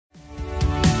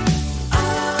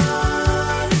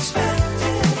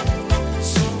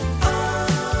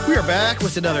back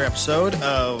with another episode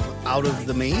of Out of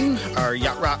the Main, our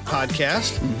Yacht Rock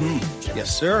podcast. Mm-hmm.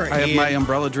 Yes, sir. I have my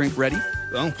umbrella drink ready.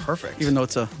 Oh, perfect. Even though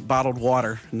it's a bottled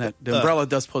water, and that the umbrella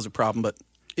does pose a problem, but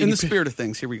in the spirit of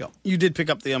things, here we go. You did pick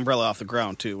up the umbrella off the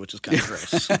ground, too, which is kind of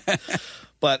gross.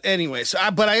 But anyway,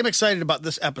 but I am excited about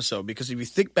this episode because if you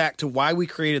think back to why we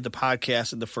created the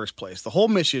podcast in the first place, the whole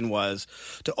mission was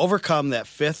to overcome that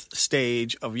fifth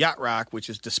stage of yacht rock,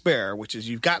 which is despair, which is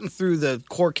you've gotten through the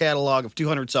core catalog of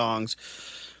 200 songs.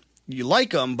 You like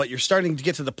them, but you're starting to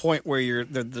get to the point where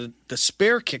the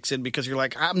despair kicks in because you're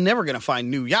like, I'm never going to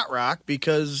find new yacht rock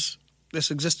because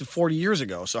this existed 40 years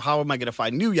ago. So how am I going to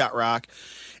find new yacht rock?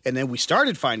 And then we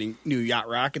started finding new yacht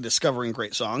rock and discovering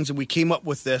great songs, and we came up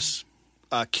with this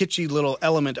kitschy little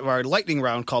element of our lightning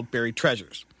round called Buried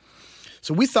Treasures.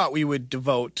 So we thought we would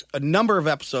devote a number of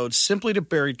episodes simply to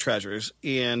buried treasures,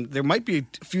 and there might be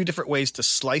a few different ways to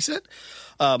slice it.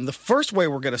 The first way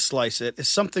we're going to slice it is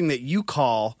something that you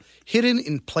call hidden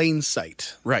in plain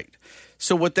sight. Right.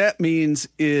 So what that means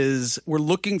is we're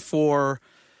looking for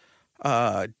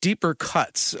deeper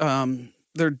cuts.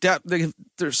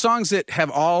 They're songs that have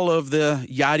all of the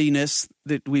yachtiness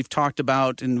that we've talked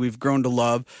about and we've grown to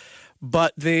love,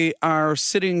 but they are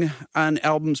sitting on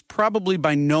albums probably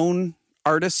by known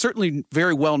artists, certainly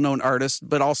very well-known artists,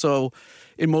 but also,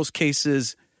 in most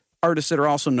cases, artists that are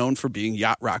also known for being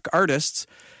yacht rock artists.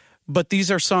 But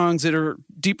these are songs that are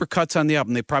deeper cuts on the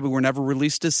album. They probably were never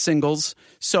released as singles.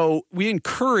 So we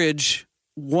encourage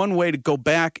one way to go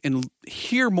back and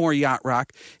hear more yacht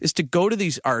rock is to go to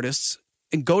these artists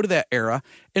and go to that era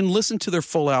and listen to their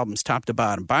full albums top to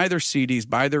bottom. Buy their CDs,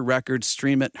 buy their records,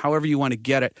 stream it, however you want to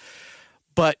get it.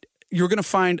 But you're going to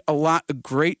find a lot of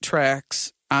great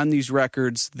tracks on these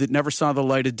records that never saw the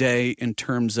light of day in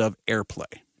terms of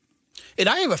airplay. And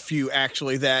I have a few,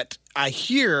 actually, that I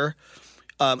hear.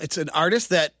 It's an artist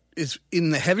that is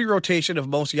in the heavy rotation of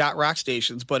most yacht rock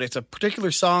stations, but it's a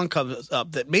particular song comes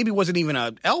up that maybe wasn't even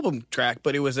an album track,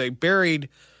 but it was a buried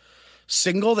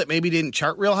single that maybe didn't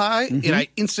chart real high, and I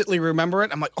instantly remember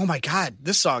it. I'm like, oh my God,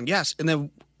 this song, yes.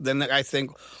 And then I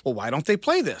think, well, why don't they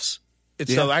play this?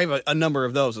 So I have a number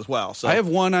of those as well. So I have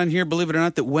one on here, believe it or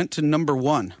not, that went to number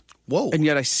one. Whoa. And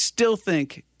yet I still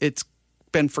think it's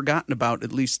been forgotten about,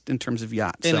 at least in terms of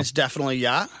yacht. And it's definitely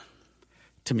yacht?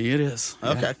 To me, it is.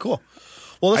 Okay, cool.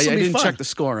 Well, this will be I didn't fun. check the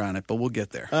score on it, but we'll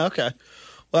get there. Okay.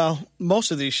 Well,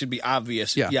 most of these should be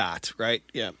obvious yacht, right?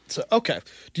 Yeah. So, okay.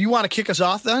 Do you want to kick us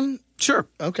off then? Sure.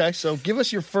 Okay, so give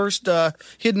us your first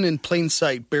hidden in plain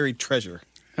sight buried treasure.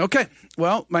 Okay.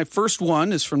 Well, my first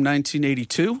one is from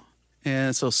 1982,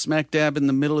 and so smack dab in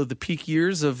the middle of the peak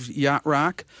years of yacht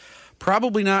rock.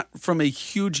 Probably not from a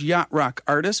huge yacht rock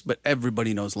artist, but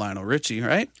everybody knows Lionel Richie,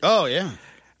 right? Oh, yeah.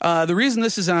 The reason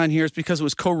this is on here is because it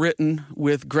was co-written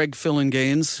with Greg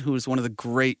Phillinganes, who was one of the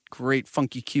great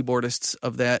funky keyboardists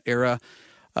of that era.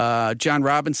 John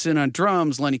Robinson on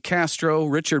drums, Lenny Castro,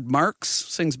 Richard Marx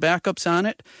sings backups on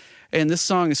it. And this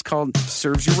song is called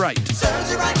Serves You Right.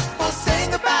 Serves you right, we'll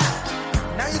sing about.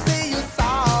 Now you say you're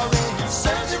sorry.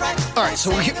 Serves you right. All right,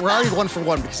 so we're already 1 for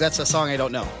 1 because that's a song I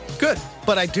don't know. Good.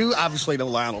 But I do obviously know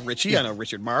Lionel Richie. I know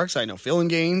Richard Marx. I know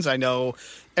Phillinganes. I know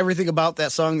everything about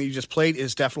that song that you just played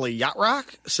is definitely yacht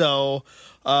rock. So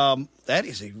that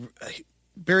is a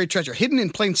buried treasure. Hidden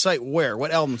in plain sight where? What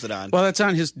album is it on? Well, it's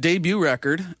on his debut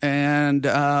record, and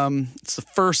it's the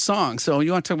first song. So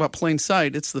you want to talk about plain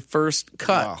sight, it's the first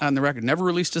cut on the record. Never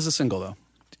released as a single, though.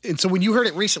 And so when you heard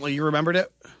it recently, you remembered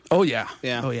it? Oh, yeah.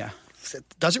 Yeah. Oh, yeah. It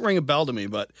doesn't ring a bell to me,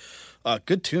 but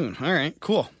good tune. All right,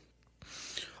 cool.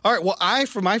 All right, well,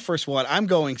 for my first one, I'm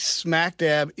going smack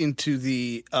dab into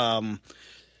the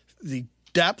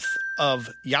depth of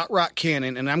yacht rock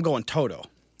canon, and I'm going Toto.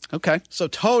 Okay. So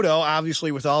Toto,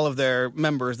 obviously, with all of their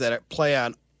members that play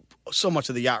on so much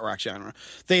of the yacht rock genre,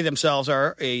 they themselves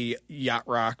are a yacht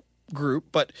rock group,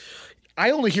 but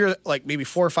I only hear like maybe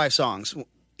 4 or 5 songs,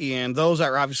 and those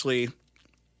are obviously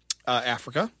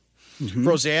Africa,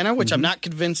 Rosanna, which I'm not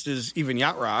convinced is even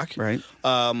yacht rock, Right.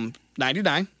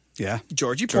 99. Yeah.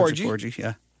 Georgie Porgy.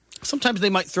 Yeah. Sometimes they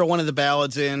might throw one of the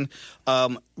ballads in.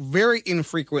 Very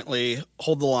infrequently,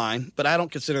 Hold the Line, but I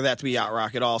don't consider that to be yacht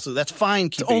rock at all, so that's fine.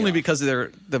 It's only because they're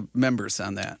the members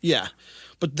on that. Yeah.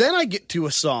 But then I get to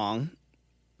a song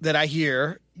that I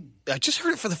hear. I just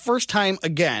heard it for the first time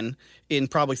again in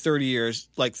probably 30 years,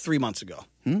 like 3 months ago.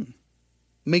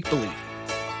 Make Believe.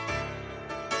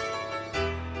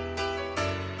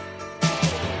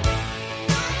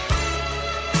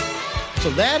 So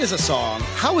that is a song.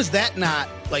 How is that not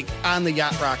like on the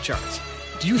yacht rock charts?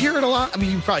 Do you hear it a lot? I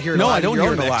mean, you probably hear it a lot. No, I don't in your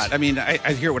hear it own a mix. lot. I mean, I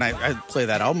hear it when I play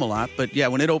that album a lot. But yeah,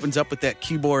 when it opens up with that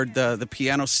keyboard, the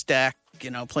piano stack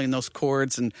like, playing those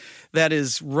chords. And that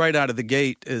is right out of the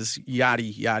gate is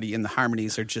yachty, yachty. And the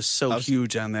harmonies are just so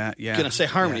huge on that. Yeah. Going to say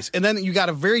harmonies. Yeah. And then you got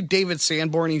a very David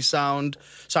Sanborn-y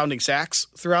sounding sax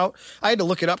throughout. I had to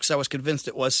look it up because I was convinced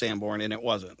it was Sanborn, and it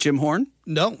wasn't. Jim Horn?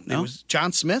 No. It was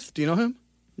John Smith. Do you know him?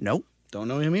 Nope. Don't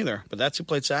know him either, but that's who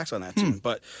played sax on that tune.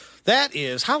 But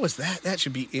how is that? That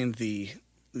should be in the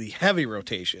heavy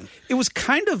rotation. It was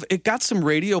it got some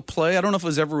radio play. I don't know if it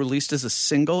was ever released as a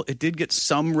single. It did get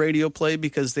some radio play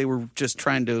because they were just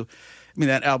trying to,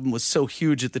 that album was so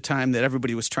huge at the time that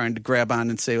everybody was trying to grab on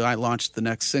and say, well, I launched the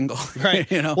next single.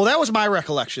 Right. Well, that was my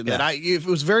recollection that it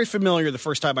was very familiar the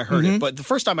first time I heard it, but the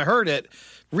first time I heard it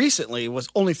recently was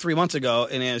only 3 months ago.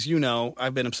 And as you know,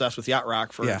 I've been obsessed with yacht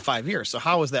rock for 5 years. So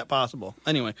how is that possible?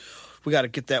 Anyway, we got to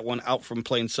get that one out from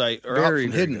plain sight or out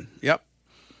from hidden. Good. Yep.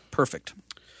 Perfect.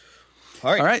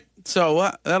 All right.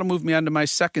 So that'll move me on to my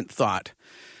second thought.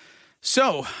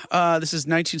 So this is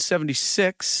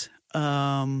 1976.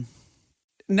 I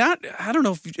don't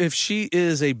know if she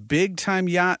is a big time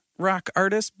yacht rock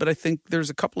artist, but I think there's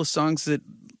a couple of songs that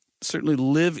certainly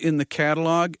live in the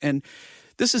catalog. And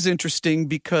this is interesting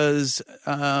because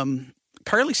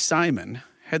Carly Simon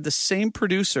had the same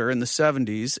producer in the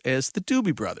 70s as the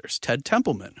Doobie Brothers, Ted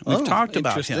Templeman. We've talked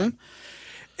about him.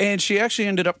 And she actually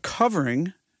ended up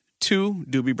covering 2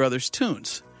 Doobie Brothers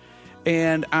tunes.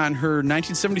 And on her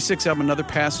 1976 album, Another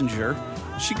Passenger,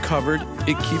 she covered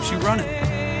It Keeps You Running.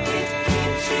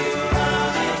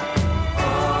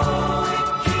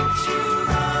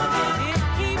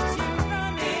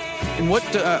 And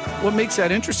what makes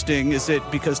that interesting is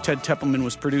that because Ted Templeman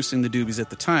was producing the Doobies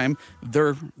at the time,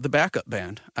 they're the backup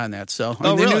band on that. So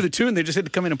they knew the tune, they just had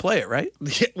to come in and play it, right?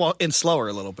 Yeah, well, and slower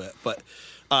a little bit. But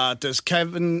does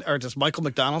Michael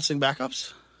McDonald sing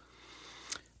backups?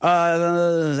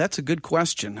 That's a good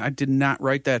question. I did not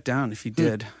write that down. If he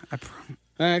did, all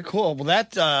right, cool. Well,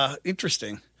 that's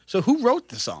interesting. So who wrote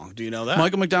the song? Do you know that?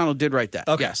 Michael McDonald did write that.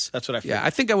 Okay, yes, that's what I figured. Yeah, I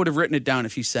think I would have written it down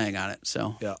if he sang on it.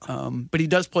 So, yeah. But he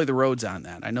does play the Rhodes on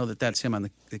that. I know that's him on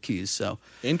the keys. So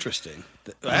interesting.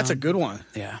 That's a good one.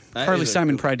 Yeah, Carly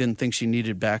Simon probably didn't think she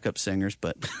needed backup singers,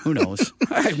 but who knows?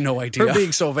 I have no idea. Her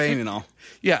being so vain and all.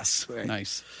 Yes, right.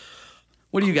 Nice.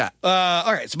 What do you got?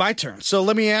 All right, it's my turn. So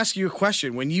let me ask you a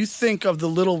question. When you think of the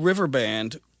Little River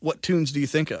Band, what tunes do you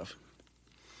think of?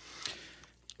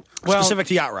 Well, specific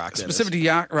to yacht rock. Specific to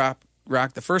yacht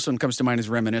rock. The first one comes to mind is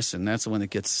Reminiscent. That's the one that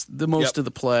gets the most of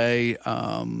the play.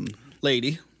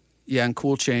 Lady. Yeah, and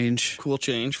Cool Change. Cool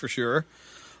Change, for sure.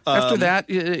 After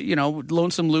that,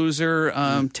 Lonesome Loser,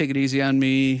 Take It Easy on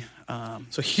Me.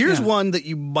 So here's one that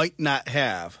you might not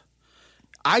have.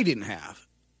 I didn't have.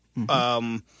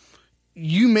 Mm-hmm.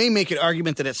 You may make an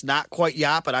argument that it's not quite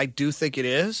yacht, but I do think it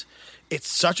is. It's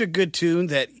such a good tune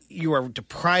that you are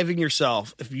depriving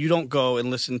yourself if you don't go and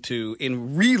listen to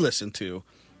and re-listen to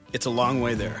It's a Long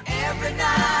Way There. Every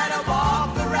night I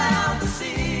walk around the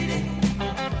city.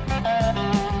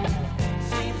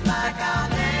 Seems like I'll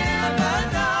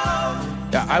never know.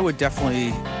 Yeah, I would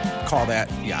definitely call that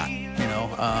yacht,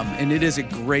 and it is a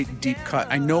great deep cut.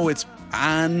 I know it's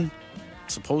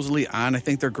supposedly on, I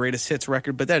think, their greatest hits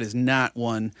record, but that is not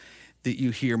one that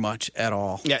you hear much at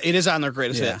all. Yeah, it is on their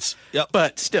greatest hits. Yep.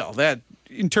 But still, that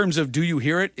in terms of do you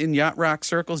hear it in yacht rock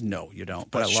circles? No, you don't.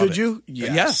 But I love should it. You?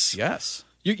 Yes.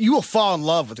 You will fall in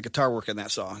love with the guitar work in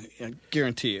that song. I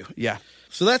guarantee you. Yeah.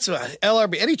 So that's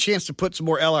LRB. Any chance to put some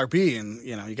more LRB in,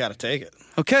 you got to take it.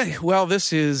 Okay. Well,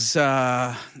 this has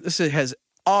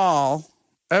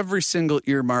every single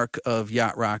earmark of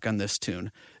yacht rock on this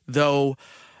tune. Though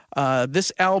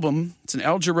this album, it's an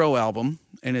Al Jarreau album,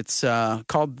 and it's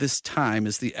called This Time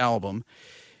is the album.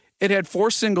 It had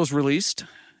 4 singles released.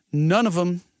 None of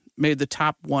them made the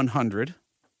top 100.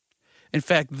 In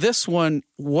fact, this one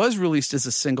was released as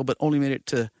a single, but only made it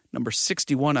to number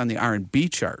 61 on the R&B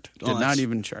chart. Did not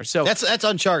even chart. So that's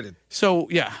uncharted. So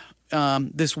yeah,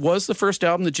 this was the first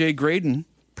album that Jay Graydon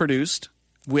produced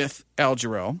with Al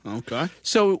Jarreau. Okay.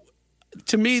 So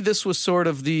to me, this was sort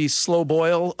of the slow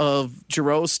boil of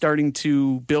Jarreau starting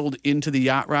to build into the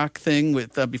yacht rock thing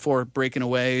with before breaking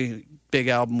away. Big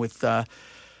album with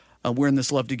We're in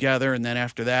This Love Together, and then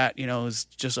after that, it was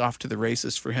just off to the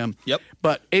races for him. Yep.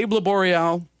 But Abe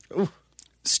Laboriel,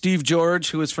 Steve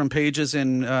George, who is from Pages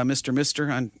and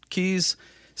Mr. on keys,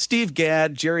 Steve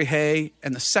Gadd, Jerry Hay,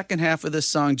 and the second half of this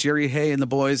song, Jerry Hay and the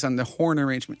boys on the horn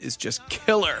arrangement is just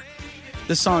killer.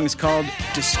 This song is called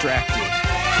Distracted.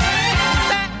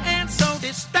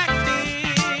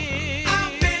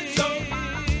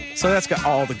 So that's got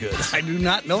all the goods. I do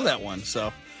not know that one,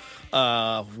 so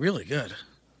really good.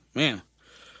 Man.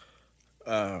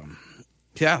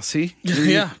 Yeah, see?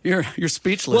 Yeah. You're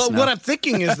speechless Well, now. what I'm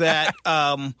thinking is that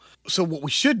so what we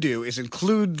should do is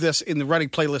include this in the running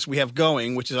playlist we have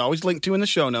going, which is always linked to in the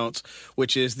show notes,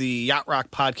 which is the Yacht Rock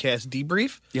Podcast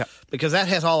Debrief. Yeah. Because that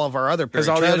has all of our other buried There's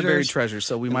all the other buried treasures, treasures,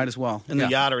 so we might as well. and the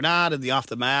Yacht or Not, and the Off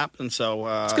the Map. And so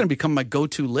It's going to become my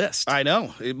go-to list. I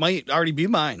know. It might already be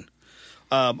mine.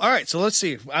 All right, so let's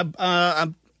see.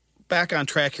 I'm back on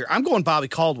track here. I'm going Bobby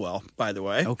Caldwell, by the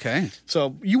way. Okay.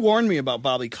 So you warned me about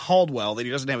Bobby Caldwell, that he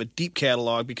doesn't have a deep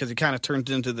catalog because he kind of turns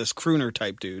into this crooner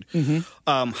type dude.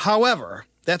 However,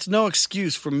 that's no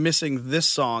excuse for missing this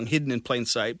song, Hidden in Plain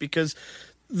Sight, because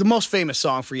the most famous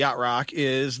song for Yacht Rock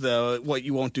is the What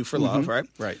You Won't Do for Love, right?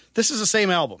 Right. This is the same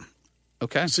album.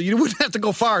 Okay. So you wouldn't have to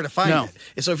go far to find No. it.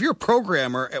 And so if you're a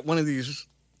programmer at one of these,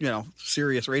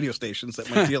 serious radio stations that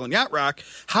might deal in Yacht Rock,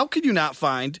 how could you not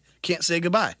find Can't Say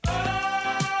Goodbye?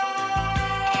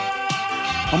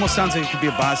 Almost sounds like it could be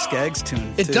a Boz Scaggs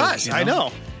tune. It too, does. you I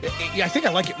know. I think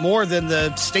I like it more than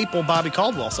the staple Bobby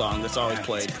Caldwell song that's always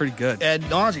played. It's pretty good. Ad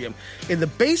nauseum. And the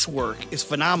bass work is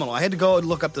phenomenal. I had to go and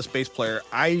look up this bass player.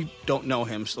 I don't know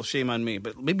him, so shame on me,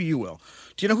 but maybe you will.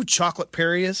 Do you know who Chocolate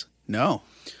Perry is? No.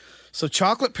 So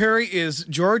Chocolate Perry is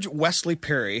George Wesley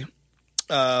Perry,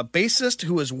 bassist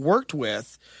who has worked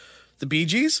with the Bee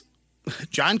Gees,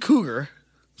 John Cougar.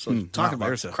 So talking about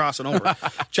there's a- crossing over.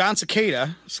 John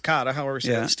Cicada, however you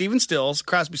say Yeah. it. Stephen Stills,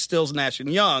 Crosby, Stills, Nash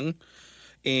and Young,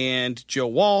 and Joe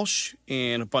Walsh,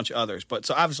 and a bunch of others. But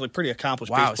so obviously pretty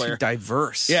accomplished Wow, bass is player. he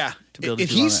diverse? Yeah. To be able to And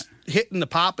do all he's that. hitting the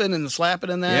popping and the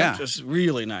slapping in that. Yeah. Just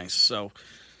really nice. So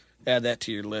add that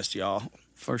to your list, y'all.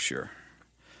 For sure.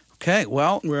 Okay,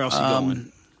 well. Where else are you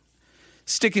going?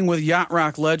 Sticking with Yacht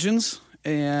Rock Legends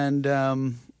and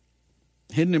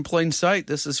Hidden in Plain Sight.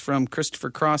 This is from Christopher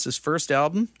Cross's first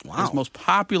album. Wow. His most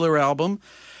popular album.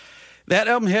 That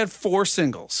album had 4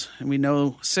 singles. And we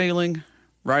know Sailing,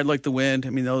 Ride Like the Wind. I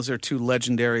mean, those are 2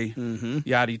 legendary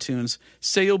yachty tunes.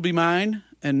 Say You'll Be Mine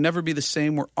and Never Be the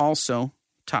Same were also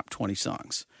top 20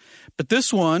 songs. But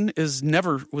this one was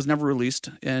never released,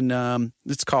 and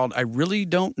it's called I Really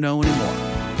Don't Know Anymore.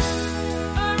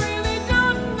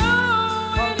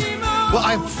 Well,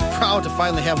 I'm proud to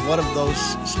finally have one of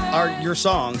those your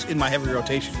songs in my heavy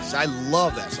rotation because I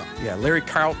love that song. Yeah, Larry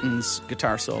Carlton's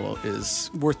guitar solo is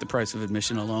worth the price of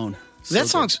admission alone. So That good.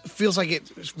 song feels like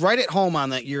it's right at home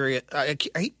on that year. I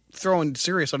hate throwing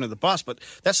Sirius under the bus, but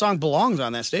that song belongs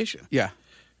on that station. Yeah.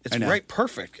 It's I know. right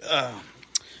perfect.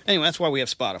 Anyway, that's why we have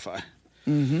Spotify.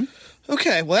 Mm-hmm.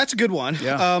 Okay, well, that's a good one.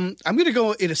 Yeah. I'm going to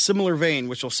go in a similar vein,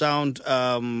 which will sound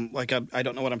like I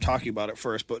don't know what I'm talking about at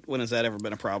first, but when has that ever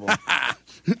been a problem?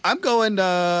 I'm going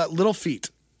Little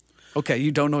Feat. Okay,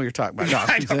 you don't know what you're talking about.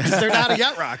 I know, 'cause they're not a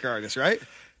yacht rock artist, right?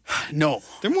 No.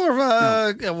 They're more of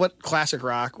a classic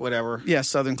rock, whatever. Yeah,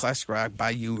 Southern classic rock,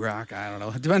 Bayou rock. I don't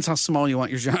know. It depends how small you want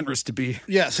your genres to be.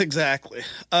 Yes, exactly.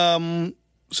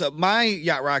 So my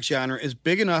yacht rock genre is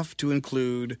big enough to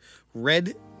include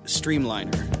Red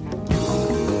Streamliner.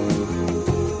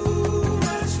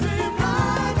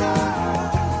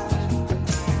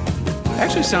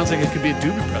 Actually sounds like it could be a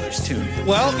Doobie Brothers tune.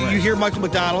 Well, you hear Michael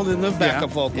McDonald in the backup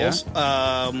Yeah,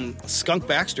 vocals. Skunk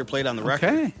Baxter played on the record.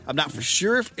 Okay. I'm not for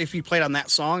sure if he played on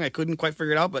that song. I couldn't quite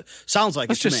figure it out, but sounds like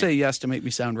Let's it to just me. say yes to make me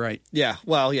sound right. Yeah,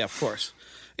 well, yeah, of course.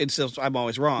 I'm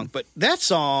always wrong. But that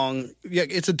song, yeah,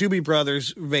 it's a Doobie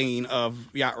Brothers vein of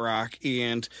yacht rock,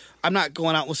 and I'm not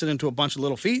going out listening to a bunch of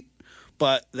Little Feat,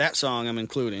 but that song I'm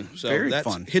including. So Very that's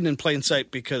fun. Hidden in Plain Sight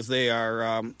because they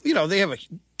are, they have a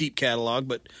deep catalog,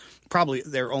 but probably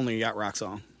their only yacht rock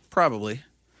song. Probably.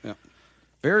 Yeah.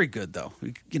 Very good though.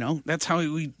 That's how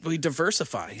we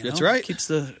diversify. That's right. Keeps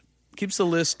the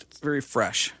list very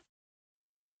fresh.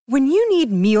 When you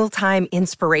need mealtime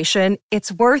inspiration, it's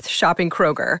worth shopping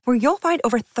Kroger, where you'll find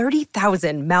over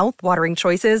 30,000 mouth-watering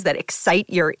choices that excite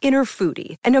your inner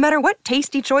foodie. And no matter what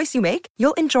tasty choice you make,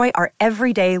 you'll enjoy our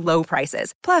everyday low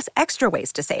prices, plus extra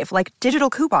ways to save, like digital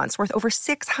coupons worth over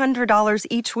 $600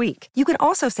 each week. You can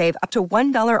also save up to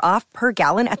 $1 off per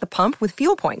gallon at the pump with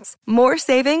fuel points. More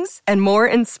savings and more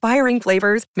inspiring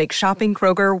flavors make shopping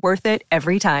Kroger worth it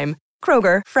every time.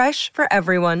 Kroger, fresh for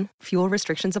everyone. Fuel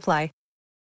restrictions apply.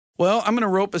 Well, I'm going to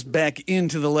rope us back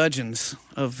into the legends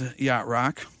of yacht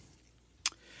rock.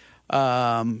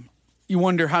 You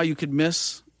wonder how you could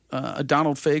miss a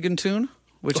Donald Fagen tune,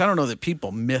 which I don't know that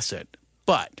people miss it,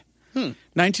 but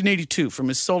 1982 from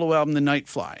his solo album, The Night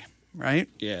Fly, right?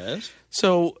 Yes.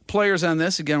 So players on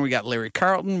this, again, we got Larry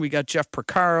Carlton, we got Jeff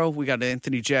Porcaro, we got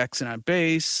Anthony Jackson on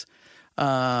bass,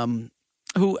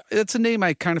 who it's a name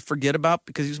I kind of forget about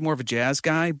because he's more of a jazz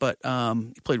guy, but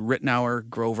he played Rittenauer,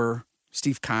 Grover,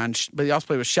 Steve Kahn, but he also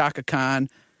played with Shaka Khan,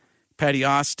 Patty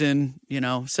Austin,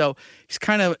 So he's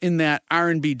kind of in that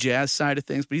R&B jazz side of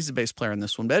things, but he's the bass player in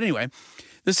this one. But anyway,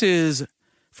 this is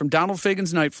from Donald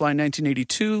Fagen's Nightfly,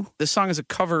 1982. This song is a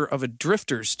cover of a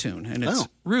Drifters tune, and it's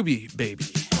Ruby Baby.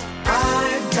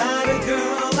 I've got a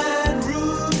girl and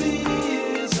Ruby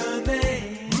is her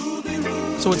name.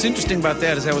 Ruby. So what's interesting about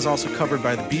that is that was also covered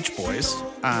by the Beach Boys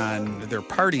on their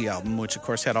Party album, which of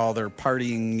course had all their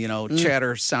partying,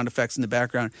 chatter sound effects in the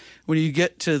background. When you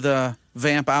get to the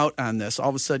vamp out on this, all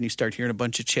of a sudden you start hearing a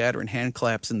bunch of chatter and hand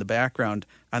claps in the background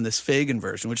on this Fagen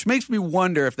version, which makes me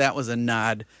wonder if that was a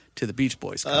nod to the Beach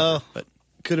Boys cover. But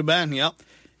could have been, yep.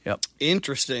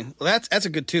 Interesting. Well, that's a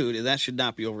good tune, and that should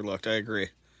not be overlooked. I agree.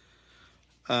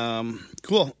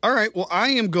 Cool. All right. Well, I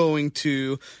am going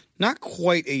to not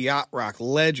quite a yacht rock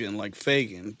legend like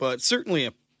Fagen, but certainly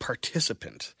a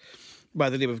participant by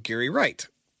the name of Gary Wright.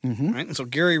 Mm-hmm. Right? And so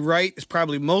Gary Wright is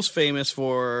probably most famous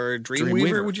for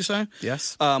Dreamweaver, would you say?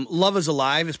 Yes. Love is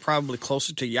Alive is probably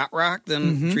closer to yacht rock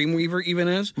than Dreamweaver even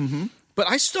is. Mm-hmm. But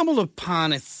I stumbled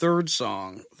upon a third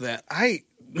song that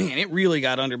it really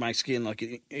got under my skin,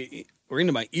 or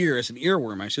into my ear as an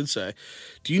earworm, I should say.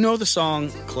 Do you know the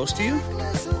song Close to You?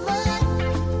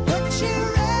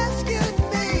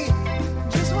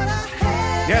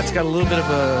 Yeah, it's got a little bit of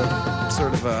a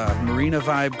sort of a Marina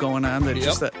vibe going on. That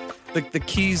just the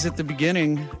keys at the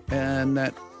beginning and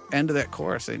that end of that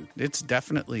chorus. It's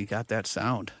definitely got that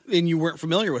sound. And you weren't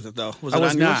familiar with it, though? I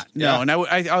was not. No, and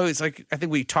I always I think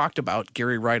we talked about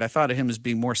Gary Wright. I thought of him as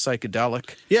being more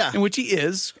psychedelic. Yeah. In which he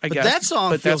is, I guess. That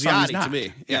song feels yachty to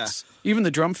me. Yeah. Yes. Even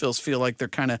the drum fills feel like they're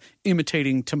kind of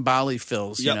imitating timbali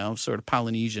fills, sort of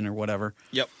Polynesian or whatever.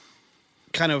 Yep.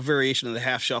 Kind of a variation of the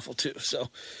half shuffle, too. So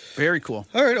very cool.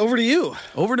 All right, over to you.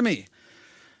 Over to me.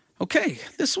 Okay,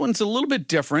 this one's a little bit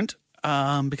different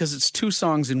because it's two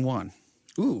songs in one.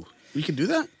 Ooh, we can do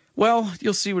that? Well,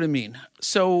 you'll see what I mean.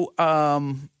 So,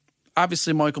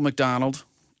 obviously, Michael McDonald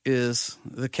is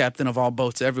the captain of all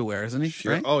boats everywhere, isn't he?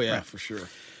 Sure. Right? Oh, yeah, right. For sure.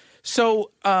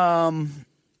 So,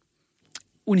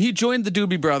 when he joined the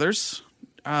Doobie Brothers,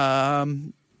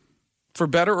 for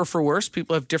better or for worse,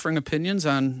 people have differing opinions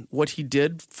on what he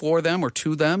did for them or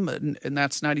to them, and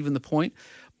that's not even the point.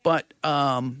 But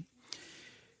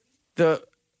the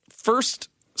first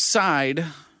side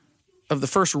of the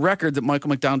first record that Michael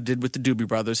McDonald did with the Doobie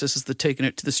Brothers, this is the Taking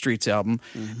It to the Streets album,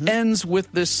 ends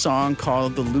with this song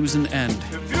called The Losing End.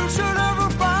 If you should ever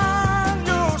find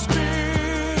your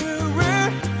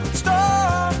spirit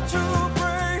start to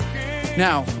break.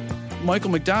 Now,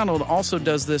 Michael McDonald also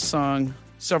does this song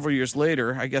several years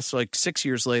later, I guess like 6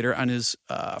 years later, on his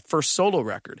first solo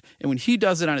record. And when he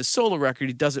does it on his solo record,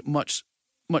 he does it much,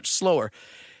 much slower.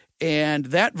 And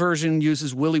that version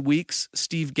uses Willie Weeks,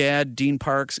 Steve Gadd, Dean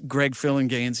Parks, Greg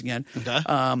Fillinganes again. Okay.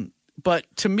 But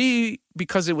to me,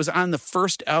 because it was on the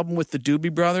first album with the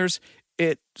Doobie Brothers,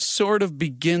 it sort of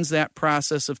begins that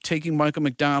process of taking Michael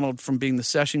McDonald from being the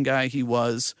session guy he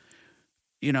was,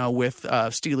 with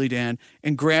Steely Dan,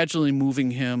 and gradually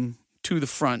moving him to the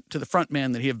front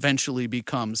man that he eventually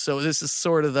becomes. So this is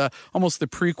sort of almost the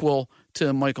prequel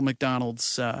to Michael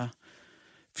McDonald's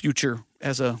future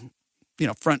as a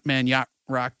front man yacht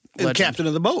rock legend. And captain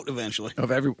of the boat eventually.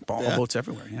 Of all boats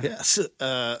everywhere. Yeah. Yes. All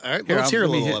right. Well, let's hear a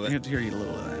little of it. Let's hear you a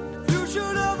little of that. You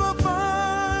should ever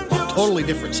find your Totally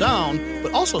different sound,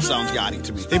 but also sounds yachty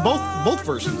to me. They both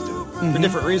versions do for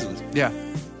different reasons. Yeah.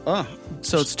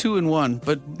 So it's 2 in 1,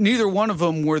 but neither one of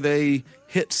them were they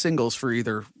hit singles for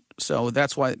either. So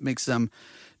that's why it makes them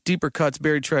deeper cuts,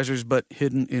 buried treasures, but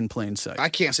hidden in plain sight. I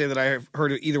can't say that I have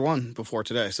heard of either one before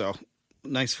today, so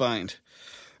nice find.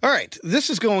 All right,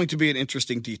 this is going to be an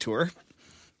interesting detour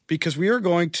because we are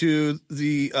going to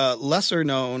the lesser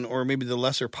known or maybe the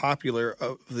lesser popular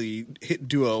of the hit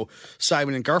duo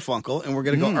Simon and Garfunkel, and we're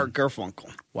going to go Art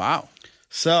Garfunkel. Wow.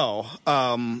 So,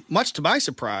 much to my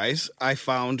surprise, I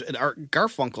found an Art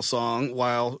Garfunkel song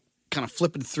while kind of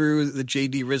flipping through the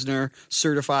J.D. Risner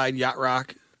certified yacht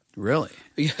rock. Really?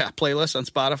 Yeah, playlist on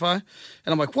Spotify.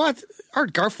 And I'm like, what?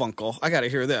 Art Garfunkel? I got to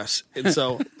hear this. And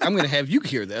so I'm going to have you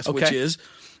hear this, which is,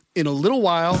 in a little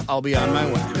while, I'll be on my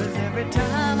way. Every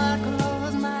time I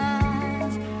close my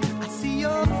eyes, I see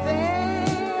your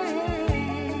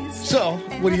face. So,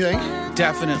 what do you think?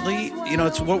 Definitely.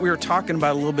 It's what we were talking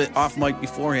about a little bit off mic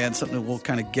beforehand, something that we'll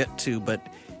kind of get to, but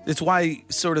it's why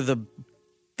sort of the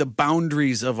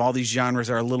boundaries of all these genres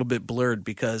are a little bit blurred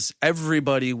because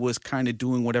everybody was kind of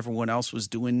doing what everyone else was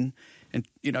doing and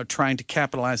trying to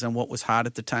capitalize on what was hot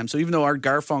at the time. So even though Art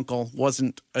Garfunkel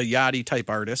wasn't a Yachty type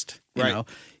artist,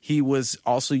 he was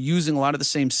also using a lot of the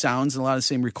same sounds and a lot of the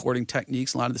same recording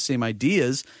techniques, a lot of the same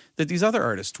ideas that these other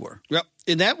artists were. Yep.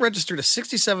 And that registered a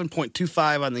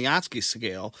 67.25 on the Yatsky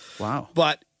scale. Wow.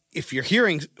 But if you're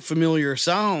hearing familiar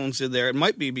sounds in there, it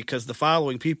might be because the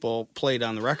following people played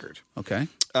on the record. Okay.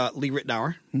 Lee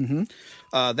Ritenour. Mm-hmm.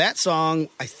 That song,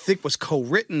 I think, was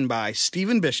co-written by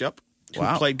Stephen Bishop, who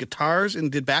played guitars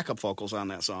and did backup vocals on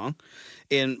that song.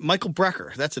 And Michael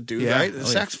Brecker, that's a dude, right? The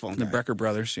saxophone guy. The Brecker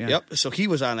brothers, yeah. Yep, so he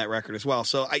was on that record as well.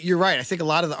 So you're right. I think a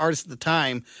lot of the artists at the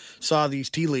time saw these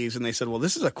tea leaves and they said, well,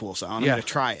 this is a cool sound. I'm going to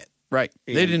try it. Right.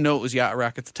 They didn't know it was Yacht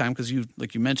Rock at the time because,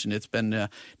 like you mentioned, it's been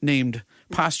named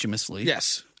posthumously.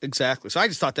 Yes, exactly. So I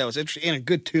just thought that was interesting and a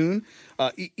good tune.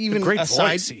 Even a great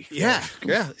aside, voice. Yeah.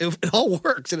 It all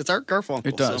works, and it's Art Garfunkel.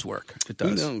 It does work. It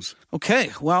does. Who knows?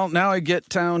 Okay, well, now I get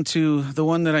down to the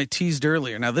one that I teased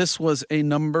earlier. Now, this was a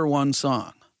number one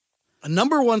song. A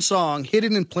number one song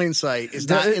hidden in plain sight is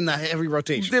not in the heavy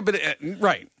rotation. Yeah, but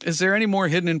right. Is there any more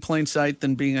hidden in plain sight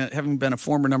than having been a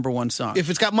former number one song?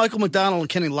 If it's got Michael McDonald and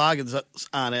Kenny Loggins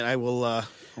on it, I will I'll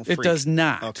freak. It does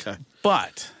not. Okay.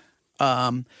 But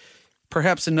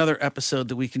perhaps another episode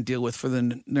that we can deal with for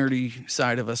the nerdy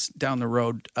side of us down the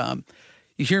road.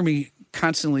 You hear me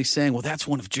constantly saying, well, that's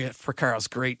one of Jeff Porcaro's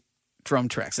great drum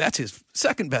tracks. That's his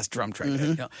second best drum track.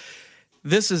 Mm-hmm.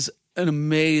 This is an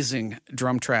amazing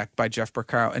drum track by Jeff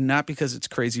Porcaro, and not because it's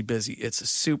crazy busy. It's a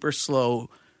super slow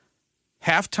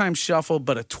halftime shuffle,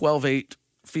 but a 12/8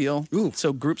 feel. Ooh.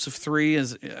 So groups of three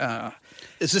is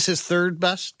this his third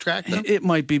best track, then? It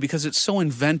might be because it's so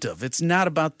inventive. It's not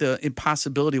about the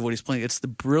impossibility of what he's playing. It's the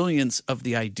brilliance of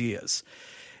the ideas.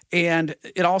 And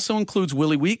it also includes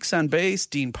Willie Weeks on bass,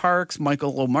 Dean Parks,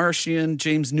 Michael Lomartian,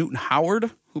 James Newton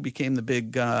Howard, who became the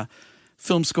big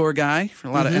film score guy for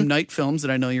a lot of M. Night films that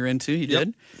I know you're into. He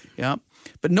did. Yeah.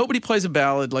 But nobody plays a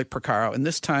ballad like Porcaro. And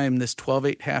this time, this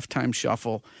 12/8 halftime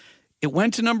shuffle, it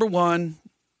went to number one.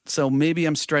 So maybe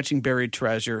I'm stretching Buried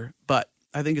Treasure, but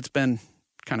I think it's been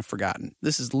kind of forgotten.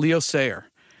 This is Leo Sayer,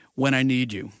 When I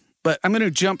Need You. But I'm going to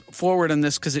jump forward on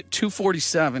this because at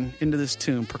 2:47 into this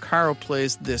tune, Porcaro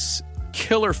plays this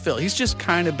killer fill. He's just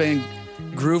kind of been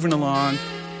grooving along,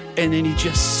 and then he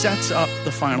just sets up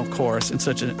the final chorus in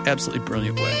such an absolutely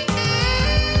brilliant way.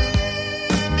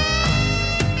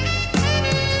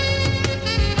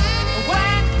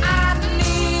 When I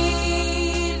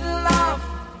need love,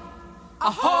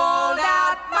 I hold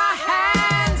out my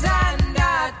hands and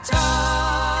I touch.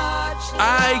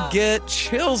 Ah. I get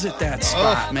chills at that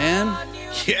spot, man.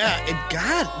 Yeah, and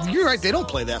God, you're right. They don't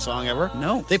play that song ever.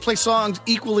 No. They play songs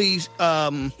equally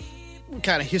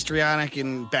kind of histrionic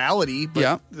and ballady,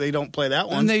 but they don't play that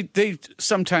one. And they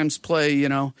sometimes play,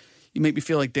 you make me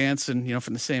feel like dancing,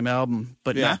 from the same album,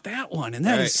 but not that one. And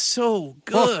that is so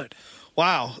good.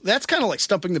 Wow. That's kind of like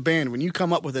stumping the band when you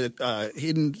come up with a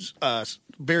hidden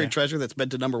buried treasure that's been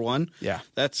to number one. Yeah.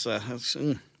 That's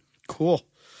cool.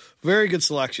 Very good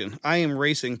selection. I am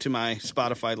racing to my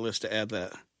Spotify list to add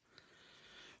that.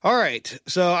 All right.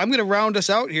 So I'm going to round us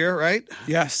out here, right?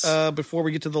 Yes. Before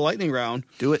we get to the lightning round.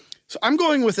 Do it. So I'm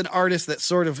going with an artist that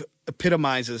sort of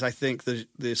epitomizes, I think,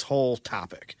 this whole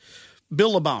topic.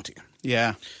 Bill LaBounty.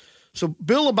 Yeah. So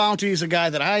Bill LaBounty is a guy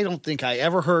that I don't think I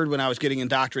ever heard when I was getting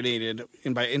indoctrinated.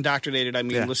 And by indoctrinated, I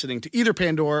mean listening to either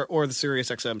Pandora or the Sirius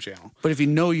XM channel. But if you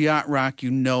know Yacht Rock,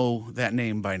 you know that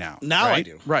name by now. Now right? I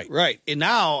do. Right. Right. And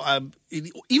now,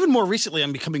 even more recently,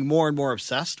 I'm becoming more and more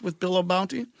obsessed with Bill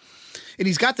LaBounty. And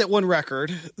he's got that one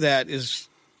record that is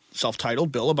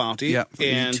self-titled, Bill LaBounty. Yeah,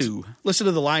 and too. Listen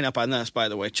to the lineup on this, by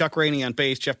the way. Chuck Rainey on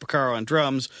bass, Jeff Porcaro on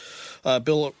drums,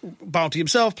 Bill LaBounty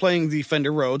himself playing the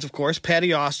Fender Rhodes, of course,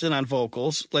 Patty Austin on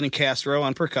vocals, Lenny Castro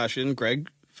on percussion, Greg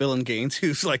Gaines,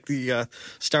 who's like the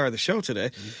star of the show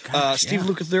today, Steve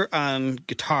Lukather on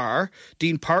guitar,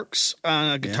 Dean Parks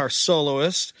on a guitar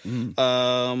soloist,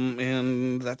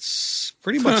 and that's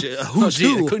pretty much it. Who's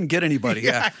who? Couldn't get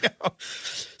anybody, I know.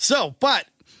 So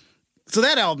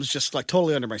that album is just like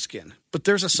totally under my skin. But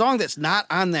there's a song that's not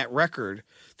on that record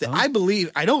that I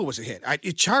know it was a hit.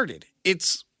 It charted.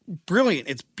 It's brilliant.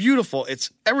 It's beautiful.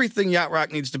 It's everything Yacht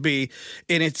Rock needs to be.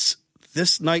 And it's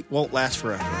This Night Won't Last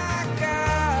Forever.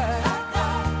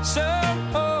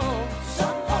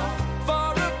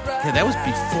 Yeah, that was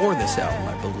before this album,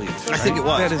 I believe. I think it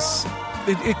was. That is...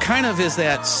 It kind of is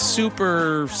that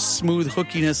super smooth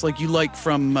hookiness like you like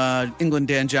from England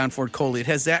Dan John Ford Coley. It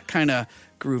has that kind of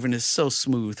groove and is so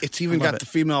smooth. It's even got the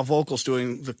female vocals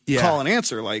doing the call and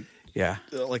answer. Like Yeah.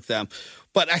 like them.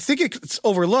 But I think it's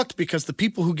overlooked because the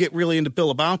people who get really into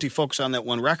Bill Bounty focus on that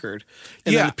one record.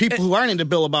 And then Yeah. the people who aren't into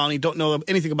Bill Bounty don't know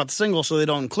anything about the single, so they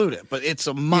don't include it. But it's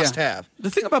a must-have.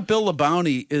 The thing about Bill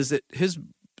LaBounty is that his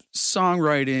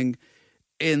songwriting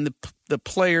and the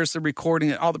players, the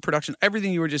recording, all the production,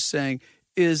 everything you were just saying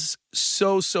is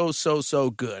so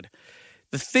good.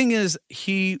 The thing is,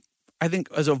 I think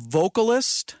as a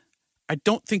vocalist, I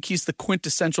don't think he's the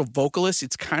quintessential vocalist.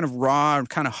 It's kind of raw and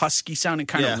kind of husky sounding,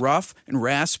 kind of rough and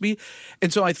raspy.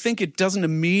 And so I think it doesn't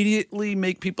immediately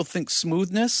make people think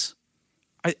smoothness.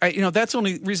 That's the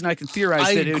only reason I can theorize.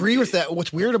 I agree with that.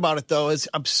 What's weird about it, though, is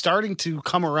I'm starting to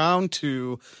come around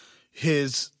to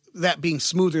that being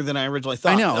smoother than I originally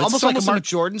thought. I know. It's Almost like a almost Mark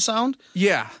Jordan sound.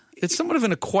 Yeah. It's somewhat of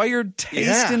an acquired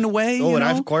taste in a way. Oh, and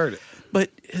I've acquired it. But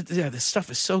this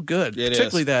stuff is so good. It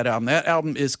particularly is. that album. That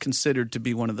album is considered to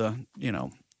be one of the,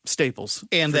 staples.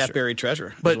 And for that sure. Buried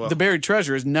Treasure. But as well. the Buried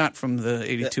Treasure is not from the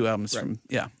 82 albums. right.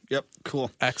 Yep.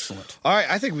 Cool. Excellent. All right,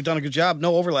 I think we've done a good job.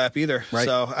 No overlap either. Right.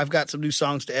 So I've got some new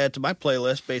songs to add to my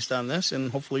playlist based on this,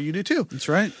 and hopefully you do too. That's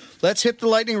right. Let's hit the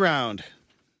lightning round.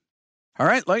 All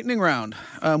right, lightning round.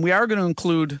 We are going to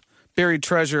include Buried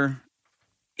Treasure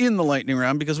in the lightning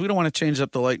round because we don't want to change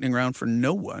up the lightning round for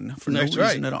no one, for no That's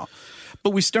reason right. at all.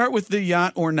 But we start with the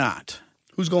yacht or not.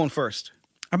 Who's going first?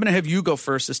 I'm going to have you go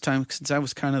first this time since I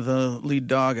was kind of the lead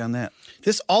dog on that.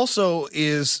 This also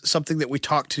is something that we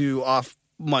talked to off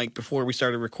mic before we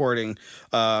started recording.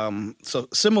 So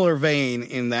similar vein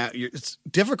in that it's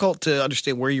difficult to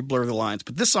understand where you blur the lines.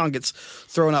 But this song gets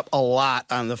thrown up a lot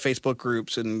on the Facebook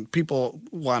groups, and people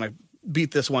want to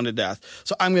beat this one to death.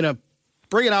 So I'm going to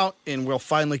bring it out, and we'll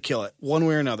finally kill it one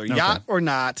way or another. Okay. Yacht or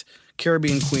not,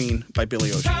 Caribbean Queen by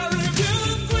Billy Ocean.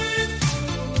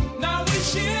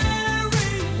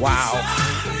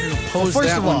 Wow. You're gonna pose First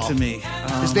that of one all, to me.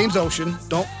 His name's Ocean.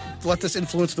 Don't let this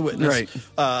influence the witness.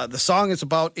 Right. The song is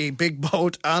about a big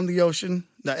boat on the ocean.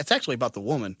 No, it's actually about the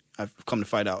woman, I've come to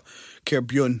find out.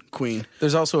 Caribbean Queen.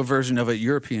 There's also a version of a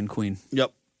European Queen.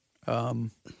 Yep.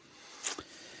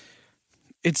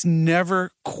 It's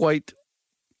never quite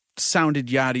sounded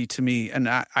yachty to me. And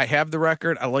I have the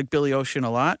record. I like Billy Ocean a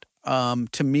lot.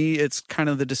 To me, it's kind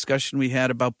of the discussion we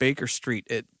had about Baker Street.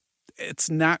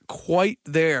 It's not quite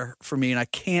there for me, and I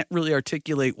can't really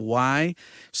articulate why.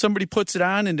 Somebody puts it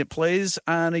on and it plays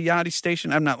on a yachty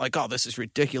station. I'm not like, oh, this is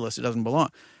ridiculous. It doesn't belong.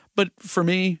 But for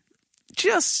me,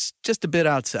 just a bit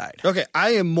outside. Okay,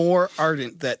 I am more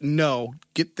ardent that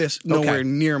get this nowhere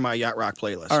near my Yacht Rock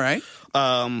playlist. All right.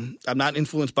 I'm not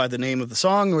influenced by the name of the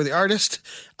song or the artist.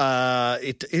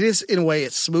 It is, in a way,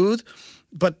 it's smooth,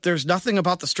 but there's nothing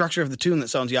about the structure of the tune that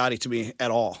sounds yachty to me at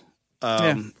all,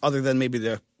 other than maybe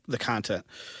the content.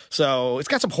 So it's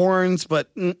got some horns, but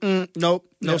nope,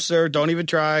 no, sir, don't even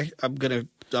try. I'm going to...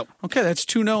 Nope. Okay, that's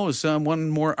two no's. One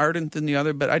more ardent than the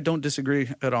other, but I don't disagree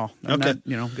at all. I'm not,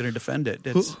 going to defend it.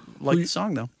 It's the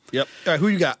song, though. Yep. All right, who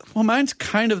you got? Well, mine's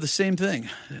kind of the same thing.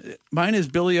 Mine is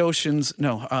Billy Ocean's.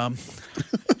 No,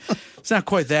 it's not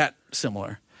quite that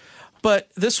similar. But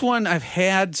this one I've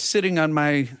had sitting on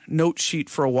my note sheet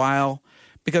for a while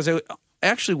because I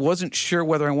actually wasn't sure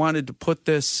whether I wanted to put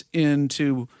this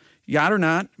into Yacht or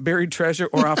Not, Buried Treasure,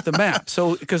 or Off the Map.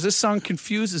 So, because this song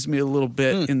confuses me a little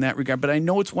bit in that regard, but I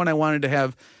know it's one I wanted to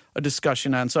have a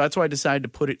discussion on. So that's why I decided to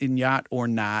put it in Yacht or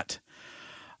Not.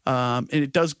 And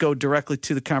it does go directly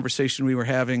to the conversation we were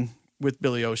having with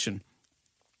Billy Ocean.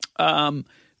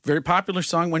 Very popular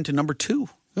song, went to number 2.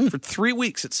 For 3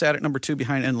 weeks, it sat at number 2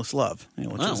 behind Endless Love,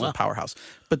 which is a powerhouse.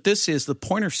 But this is the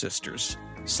Pointer Sisters,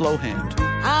 Slow Hand.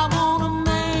 I want a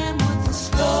man with a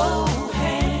slow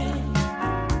hand.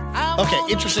 Okay,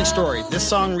 interesting story. This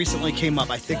song recently came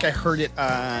up. I think I heard it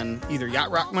on either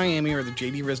Yacht Rock Miami or the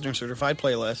J.D. Risner Certified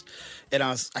Playlist. And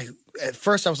at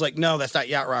first I was like, no, that's not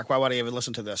Yacht Rock. Why would I even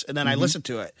listen to this? And then I listened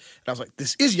to it. And I was like,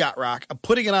 this is Yacht Rock. I'm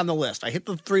putting it on the list. I hit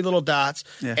the 3 little dots,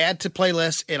 add to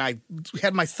playlist, and I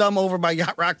had my thumb over my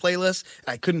Yacht Rock playlist,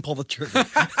 and I couldn't pull the trigger.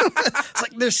 It's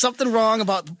like there's something wrong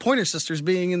about the Pointer Sisters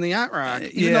being in the Yacht Rock,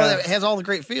 even though it has all the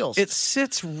great feels. It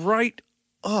sits right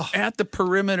at the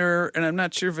perimeter, and I'm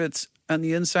not sure if it's on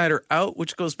the inside or out,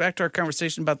 which goes back to our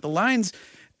conversation about the lines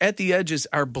at the edges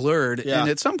are blurred. Yeah. And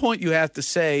at some point you have to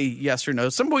say yes or no.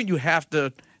 At some point you have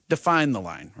to define the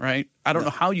line, right? I don't know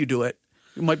how you do it.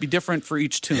 It might be different for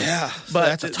each tune. Yeah, but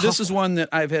that's a tough this is one that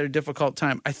I've had a difficult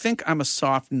time. I think I'm a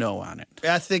soft no on it.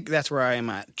 I think that's where I am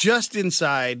at. Just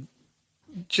inside,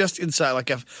 like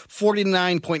a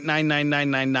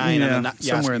 49.99999 on the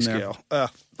somewhere in Yasky there. scale.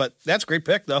 But that's a great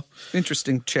pick, though.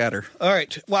 Interesting chatter. All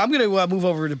right. Well, I'm going to move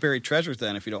over to Buried Treasures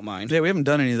then, if you don't mind. Yeah, we haven't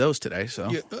done any of those today,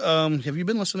 so. Have you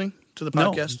been listening? to the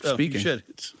No, podcast? speaking. You should.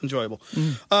 It's enjoyable.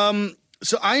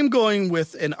 So I am going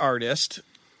with an artist.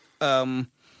 I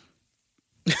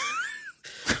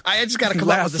just got to come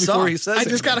out with the laughed before song. he says I it.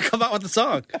 just got to come out with the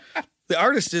song. The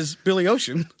artist is Billy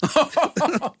Ocean.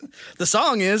 The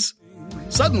song is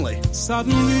Suddenly.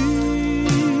 Suddenly,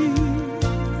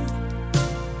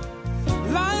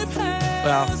 life has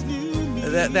Well, new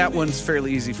meaning. that one's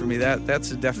fairly easy for me. That's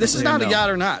definitely This is not no. a yacht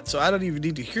or not, so I don't even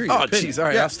need to hear your Oh, opinion. geez. All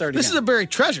right, I'll start This again. is a buried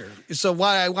treasure. So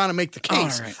why I want to make the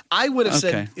case. All right. I would have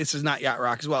Okay. said this is not yacht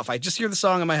rock as well. If I just hear the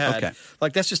song in my head, Okay.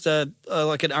 like that's just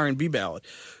like an R&B ballad.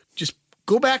 Just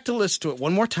go back to listen to it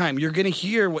one more time. You're going to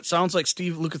hear what sounds like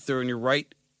Steve Lukather in your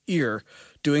right ear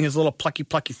doing his little plucky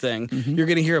thing. Mm-hmm. You're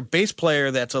going to hear a bass player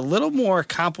that's a little more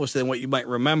accomplished than what you might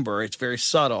remember. It's very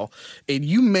subtle. And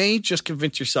you may just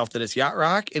convince yourself that it's yacht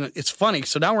rock. And it's funny.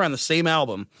 So now we're on the same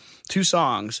album, 2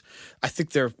 songs. I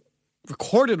think they're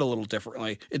recorded a little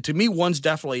differently. And to me, one's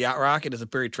definitely yacht rock. It is a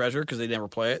buried treasure because they never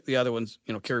play it. The other one's,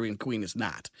 Caribbean Queen is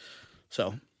not.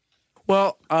 So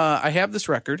Well, I have this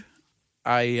record.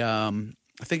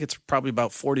 I think it's probably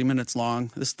about 40 minutes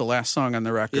long. This is the last song on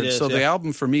the record. It is, so the yeah.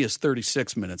 album for me is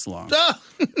 36 minutes long. Ah!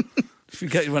 If you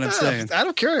get what I'm saying. I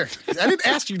don't care. I didn't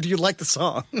ask you, do you like the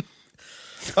song? All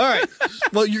right.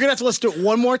 Well, you're going to have to listen to it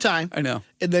one more time. I know.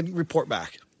 And then report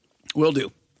back. Will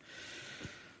do.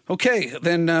 Okay,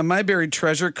 then my buried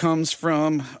treasure comes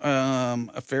from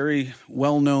a very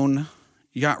well-known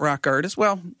yacht rock artist.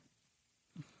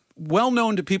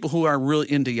 Well-known to people who are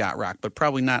really into yacht rock, but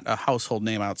probably not a household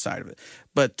name outside of it.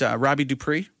 But Robbie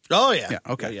Dupree. Oh, yeah. Yeah,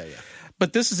 okay. Yeah.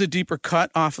 But this is a deeper cut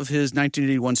off of his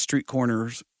 1981 Street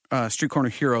Corner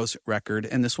Heroes record,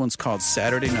 and this one's called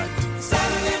Saturday Night.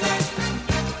 Saturday night,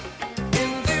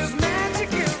 and there's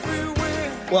magic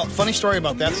everywhere. Well, funny story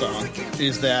about that song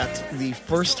is that the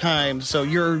first time, so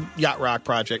your yacht rock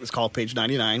project is called Page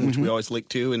 99, which we always link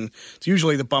to, and it's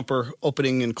usually the bumper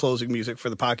opening and closing music for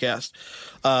the podcast.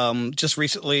 Just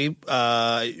recently,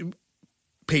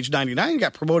 Page 99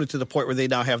 got promoted to the point where they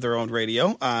now have their own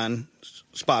radio on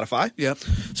Spotify. Yep.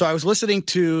 So I was listening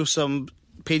to some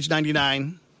Page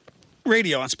 99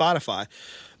 radio on Spotify.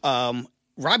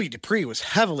 Robbie Dupree was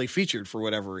heavily featured for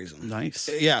whatever reason. Nice.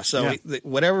 Yeah, so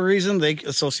whatever reason, they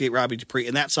associate Robbie Dupree,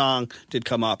 and that song did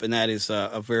come up, and that is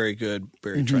a very good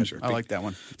buried treasure. I like that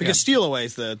one. Because Steal Away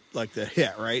is the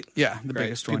hit, right? Yeah, the Right?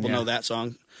 biggest one. People yeah. know that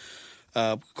song.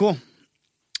 Cool.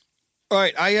 All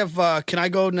right, I have. Can I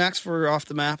go next for Off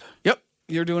the Map? Yep,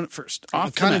 you're doing it first. I'm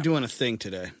Off the kind of map. doing a thing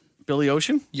today. Billy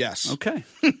Ocean? Yes. Okay.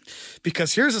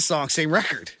 Because here's a song, same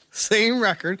record. Same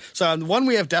record. So on the one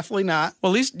we have definitely not.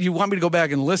 Well, at least you want me to go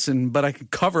back and listen, but I could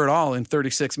cover it all in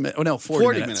 36 minutes. Oh, no,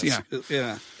 40 minutes.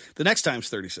 Yeah. The next time's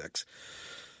 36.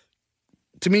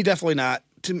 To me, definitely not.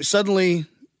 To me, suddenly,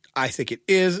 I think it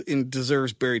is and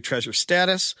deserves buried treasure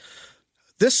status.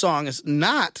 This song is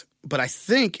not, but I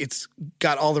think it's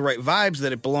got all the right vibes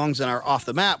that it belongs in our Off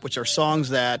the Map, which are songs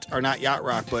that are not yacht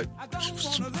rock, but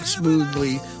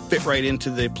smoothly fit right into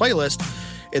the playlist.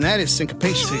 And that is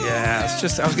Syncopation. Yeah, it's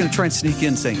just, I was going to try and sneak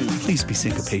in saying, please be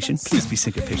syncopation. Please be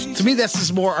syncopation. To me, that's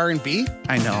just more R&B.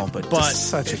 I know, but But just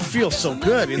such it a. feels so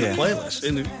good in Yeah. the playlist,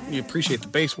 and you appreciate the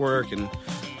bass work, and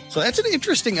so that's an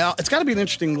interesting. It's got to be an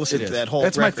interesting listen It to is. that whole.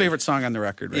 That's my record. favorite song on the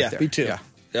record right Yeah, there. me too. Yeah.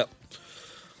 Yep.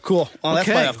 Cool. Well, that's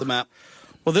Okay. my Off the Map.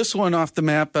 Well, this one Off the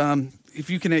Map, if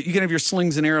you can have your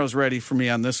slings and arrows ready for me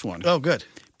on this one. Oh, good.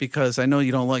 Because I know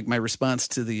you don't like my response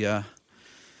to the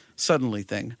suddenly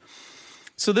thing.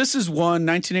 So this is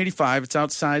 1985. It's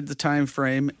outside the time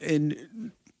frame,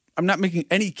 and I'm not making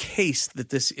any case that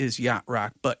this is yacht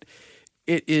rock, but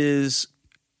it is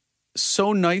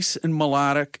so nice and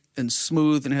melodic and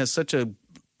smooth, and has such a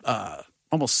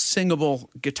almost singable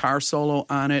guitar solo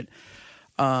on it.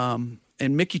 And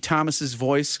Mickey Thomas's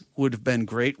voice would have been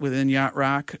great within yacht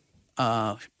rock.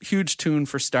 Huge tune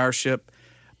for Starship,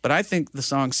 but I think the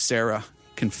song Sarah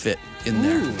can fit in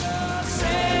there.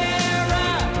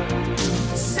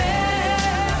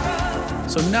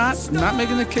 So not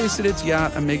making the case that it's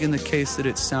yacht. I'm making the case that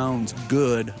it sounds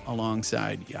good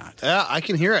alongside yacht. Yeah, I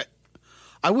can hear it.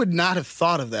 I would not have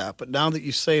thought of that, but now that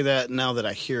you say that, now that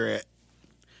I hear it,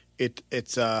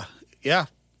 it's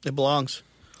it belongs.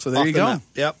 So there Off you the go. Map.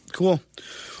 Yep, cool.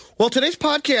 Well, today's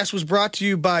podcast was brought to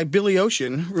you by Billy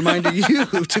Ocean, reminding you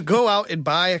to go out and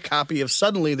buy a copy of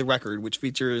Suddenly the Record, which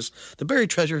features the buried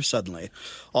treasure Suddenly.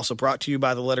 Also brought to you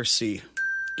by the letter C.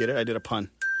 Get it? I did a pun.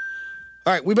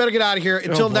 All right, we better get out of here.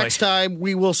 Until boy. next time,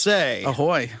 we will say,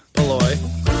 Ahoy. Aloy.